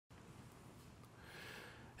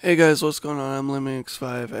Hey guys, what's going on? I'm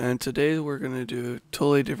Lemix5, and today we're gonna do a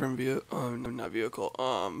totally different video.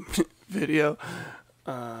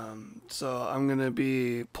 So I'm gonna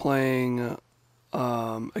be playing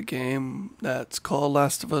a game that's called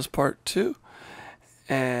Last of Us Part 2,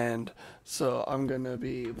 and so I'm gonna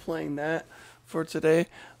be playing that for today.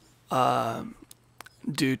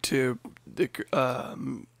 Due to the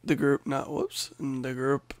group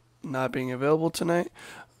not being available tonight.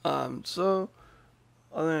 So.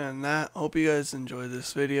 Other than that, hope you guys enjoy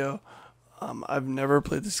this video. I've never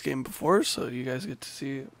played this game before, so you guys get to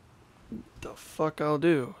see the fuck I'll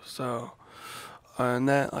do. So, other than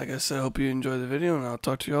that, like I said, hope you enjoy the video, and I'll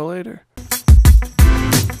talk to y'all later.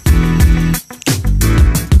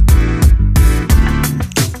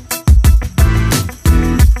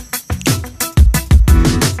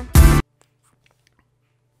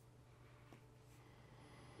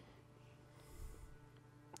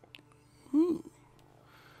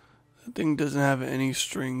 That thing doesn't have any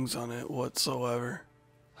strings on it whatsoever.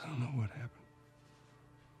 I don't know what happened.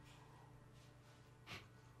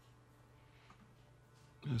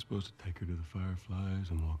 I was supposed to take her to the Fireflies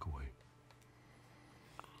and walk away.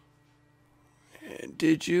 And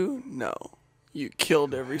did you? No. You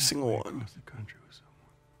killed every single one. Across the country with someone.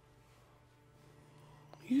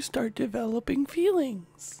 You start developing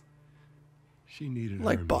feelings. She needed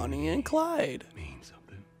like her Bonnie and Clyde. Mean something.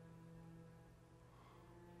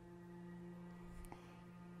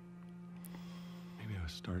 Maybe I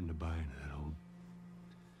was starting to buy into that old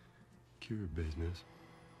cure business.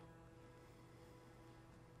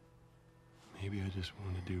 Maybe I just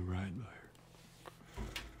want to do right by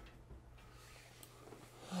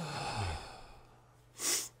her.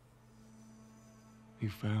 You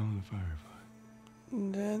found the Firefly.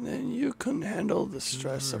 And then you couldn't handle the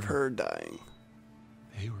stress of her dying.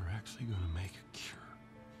 They were actually going to make a cure.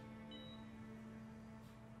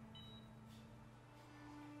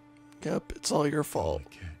 Yep, it's all your fault.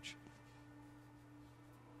 Catch.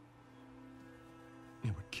 It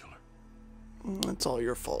would kill her. It's all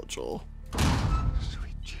your fault, Joel.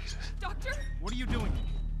 Sweet Jesus. Doctor? What are you doing?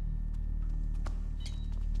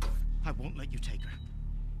 I won't let you take her.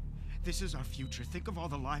 This is our future. Think of all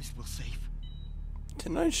the lives we'll save.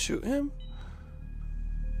 Didn't I shoot him?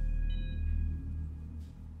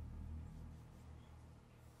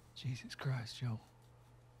 Jesus Christ, Joe.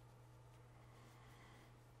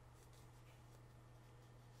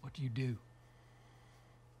 What do you do?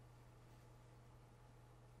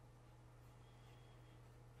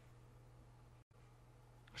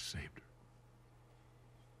 I saved her.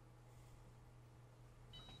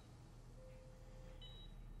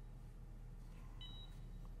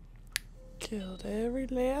 Killed every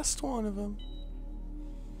last one of them.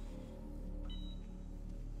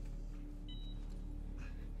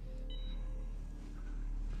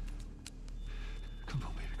 Come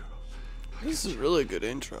on, baby girl. This is a really good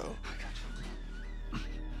intro.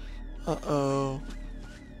 Uh-oh.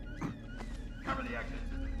 Cover the exit.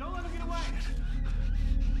 Don't let him get away.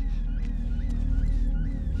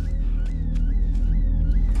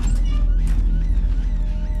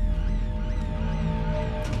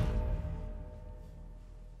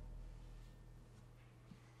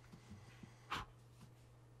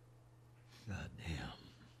 Goddamn.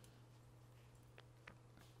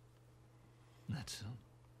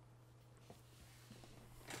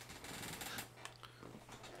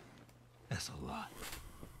 That's a lot.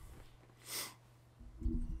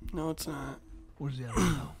 No, it's not. What does Ellie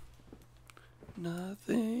know?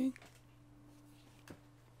 Nothing.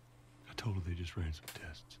 I told her they just ran some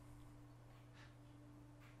tests.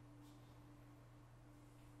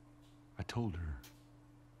 I told her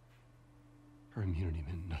her immunity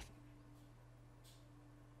meant nothing.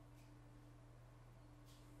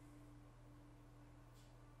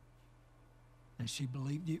 And she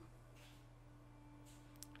believed you?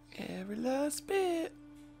 Every last bit.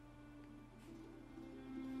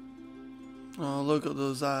 Oh, look at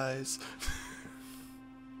those eyes.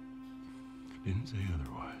 Didn't say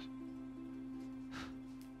otherwise.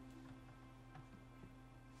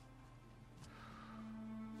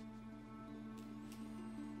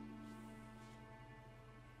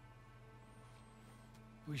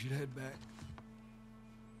 We should head back.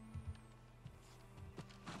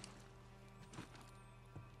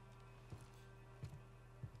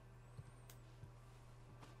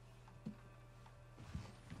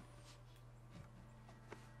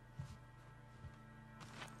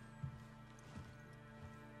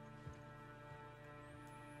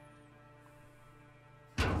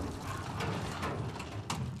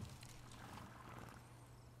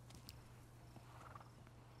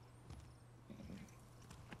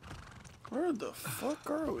 Where the fuck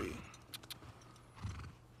are we?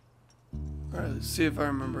 Alright, let's see if I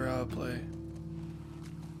remember how to play.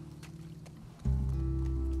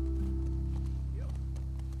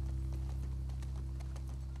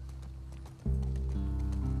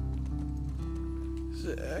 Is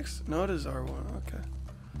it X? No, it is R1. Okay.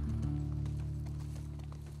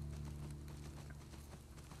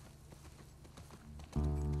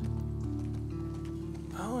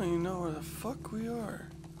 I don't even know where the fuck we are.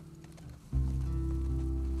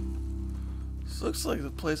 This looks like the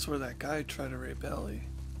place where that guy tried to rape Ellie.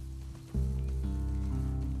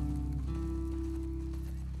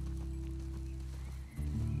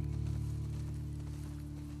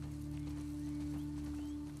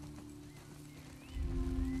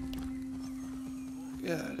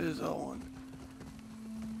 Yeah, it is L1.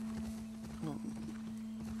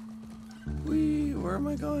 Where am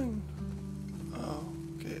I going? Oh,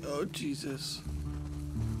 okay. Oh, Jesus.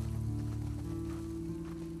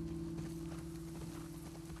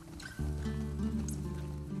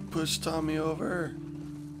 Push Tommy over.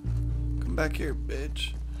 Come back here,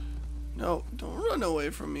 bitch. No, don't run away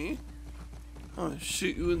from me. I'm gonna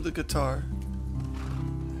shoot you with the guitar.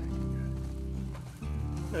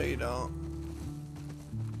 No, you don't.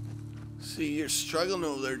 See, you're struggling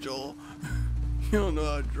over there, Joel. You don't know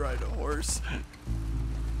how to ride a horse.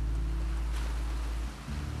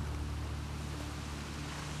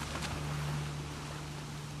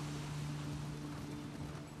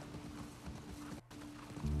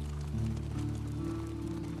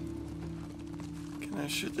 Can I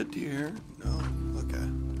shoot the deer? No. Okay.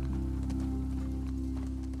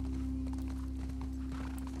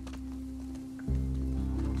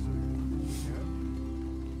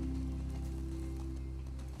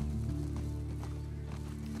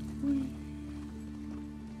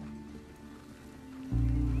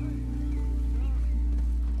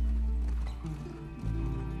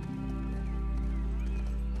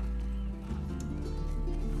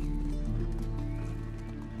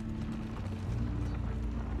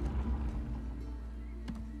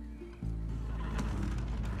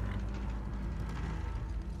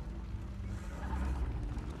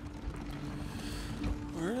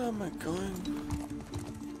 Where am I going?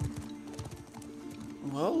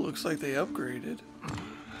 Well, looks like they upgraded.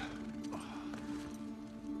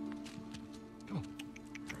 Come on.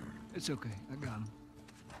 It's okay. I got him.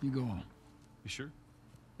 You go on. You sure?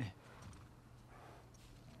 Yeah.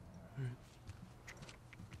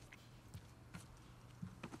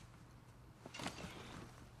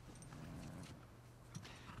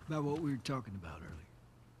 About what we were talking about earlier.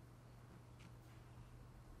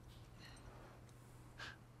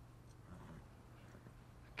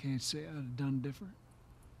 I can't say I'd have done different.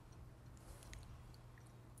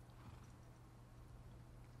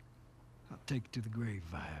 I'll take it to the grave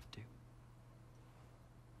if I have to.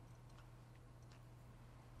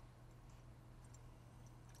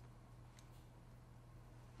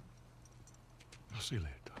 I'll see you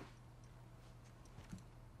later, Tom.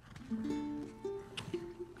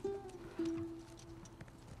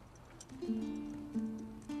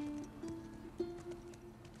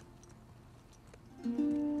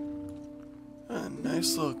 A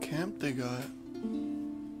nice little camp they got.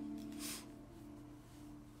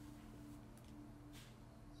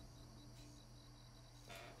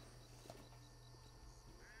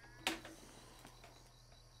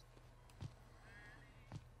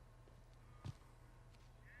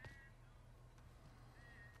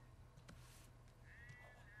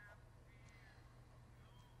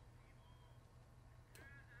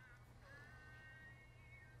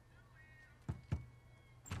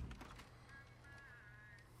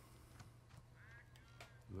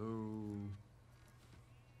 Hello?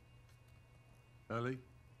 Ellie?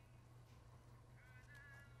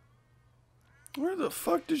 Where the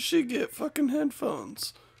fuck did she get fucking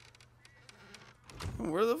headphones?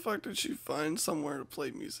 And where the fuck did she find somewhere to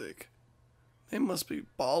play music? They must be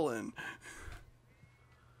ballin'.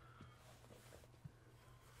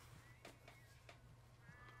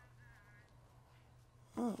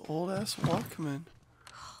 Oh, old ass Walkman.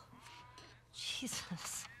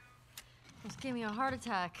 Jesus. Almost gave me a heart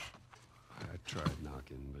attack. I tried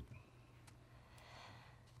knocking, but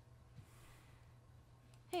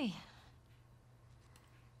Hey,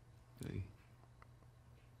 hey,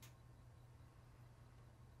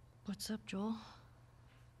 what's up, Joel?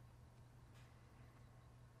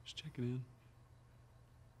 just checking in.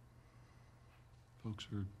 Folks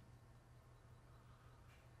are,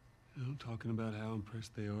 talking about how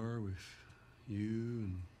impressed they are with you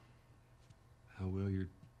and how well you're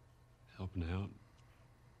helping out.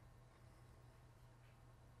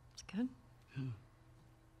 It's good. Yeah.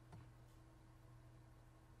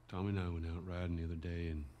 Tommy and I went out riding the other day,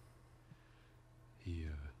 and he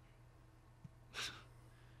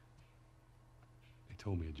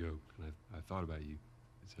told me a joke, and I thought about you.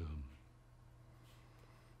 It's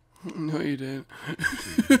No, you didn't.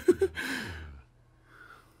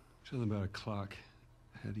 Something about a clock.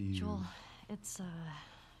 How do you... Joel, it's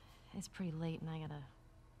pretty late and I gotta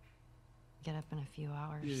get up in a few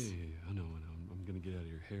hours. Yeah, I know. I'm gonna get out of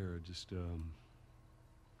your hair. Just, I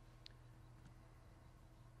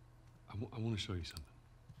want to show you something.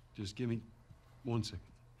 Just give me 1 second.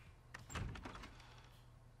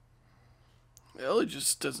 Ellie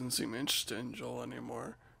just doesn't seem interested in Joel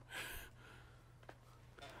anymore.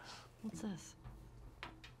 What's this?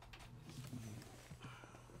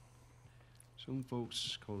 Some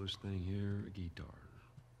folks call this thing here a guitar.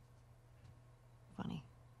 Funny.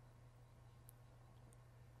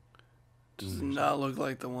 Does not look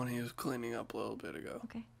like the one he was cleaning up a little bit ago.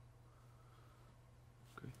 Okay.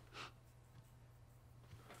 Okay.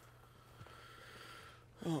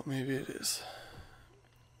 Oh, maybe it is.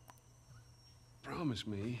 Promise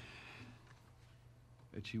me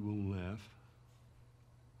that you won't laugh.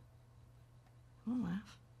 I won't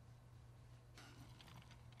laugh.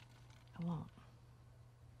 I won't.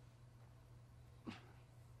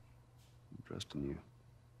 I'm trusting you.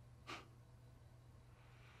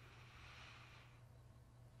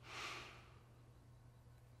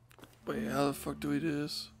 Wait, how the fuck do we do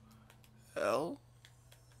this? L?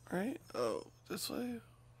 Right? Oh, this way?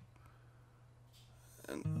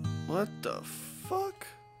 And what the fuck?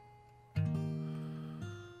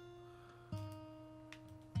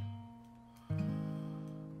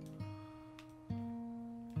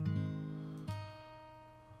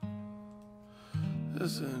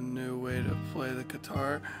 This is a new way to play the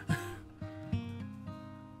guitar.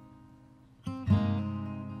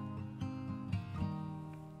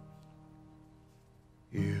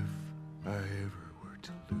 If I ever were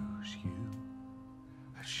to lose you,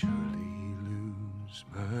 I'd surely lose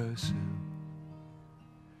myself.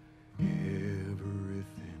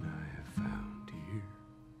 Everything I have found here,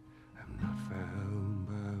 I'm not found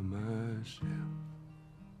by myself.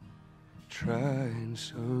 Try and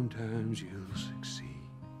sometimes you'll succeed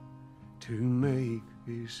to make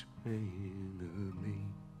this man of me.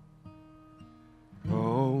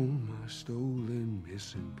 All my stolen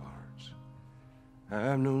missing parts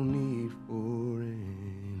I've no need for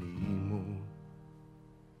any more.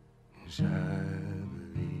 As I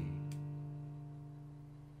believe,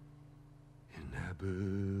 and I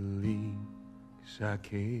believe, 'cause I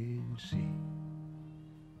can see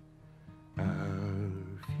our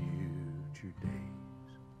future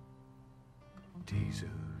days, days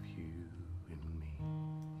of you and me.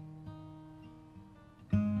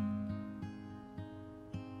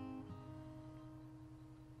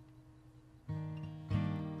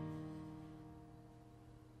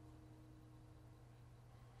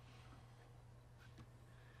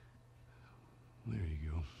 There you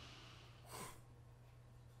go.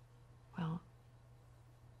 Well,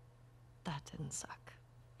 that didn't suck.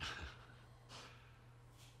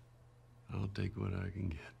 I'll take what I can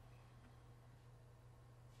get.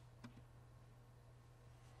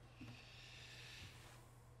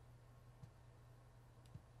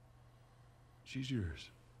 She's yours.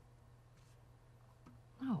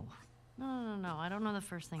 No. No. I don't know the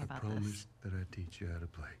first thing I about promised this. that I'd teach you how to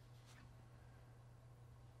play.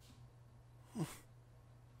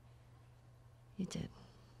 You did.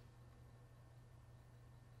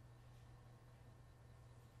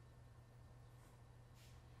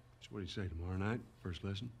 So what do you say, tomorrow night, first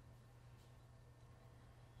lesson?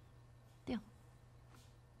 Deal.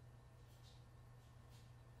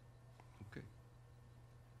 Okay.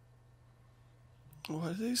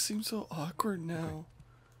 Why do they seem so awkward now?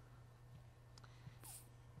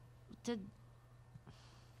 Do you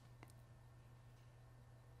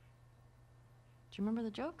remember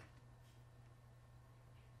the joke?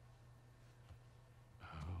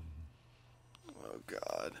 Oh,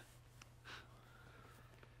 God.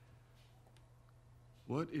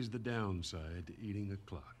 What is the downside to eating a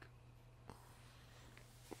clock?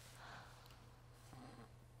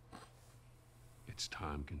 It's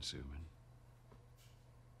time consuming.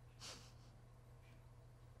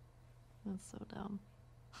 That's so dumb.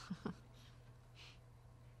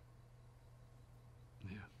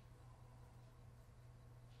 Yeah.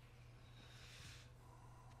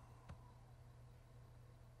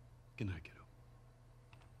 Good night, kiddo.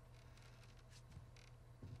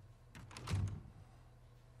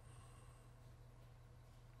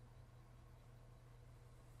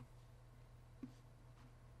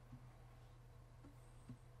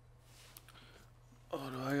 Oh,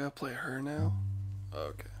 do I gotta play her now?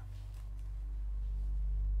 Okay.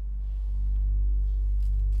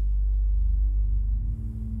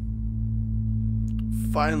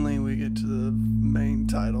 finally we get to the main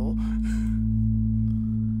title.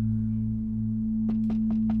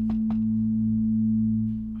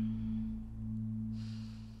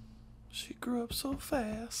 She grew up so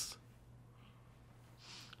fast.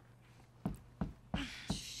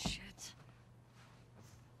 Shit.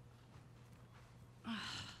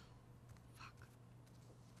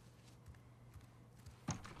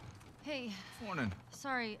 Hey, Morning.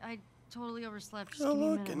 sorry, I totally overslept. Just Oh give me a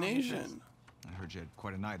look, minute. an I'll get Asian. dressed. I heard you had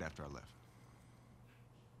quite a night after I left.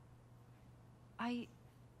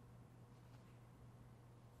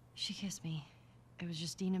 She kissed me. It was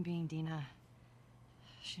just Dina being Dina.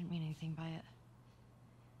 She didn't mean anything by it.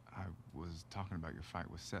 I was talking about your fight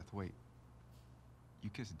with Seth. Wait,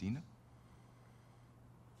 you kissed Dina?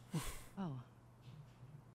 Oh.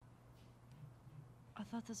 I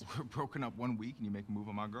thought this... We're broken up 1 week and you make a move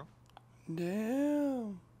on my girl?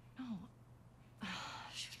 Damn. No.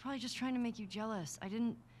 She was probably just trying to make you jealous. I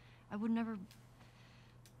would never...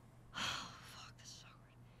 Fuck, this is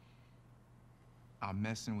awkward. I'm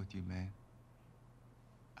messing with you, man.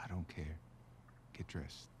 I don't care. Get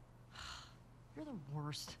dressed. You're the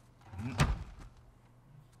worst.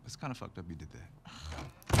 It's kind of fucked up you did that.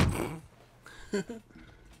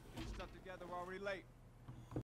 Stuff together, we're already late.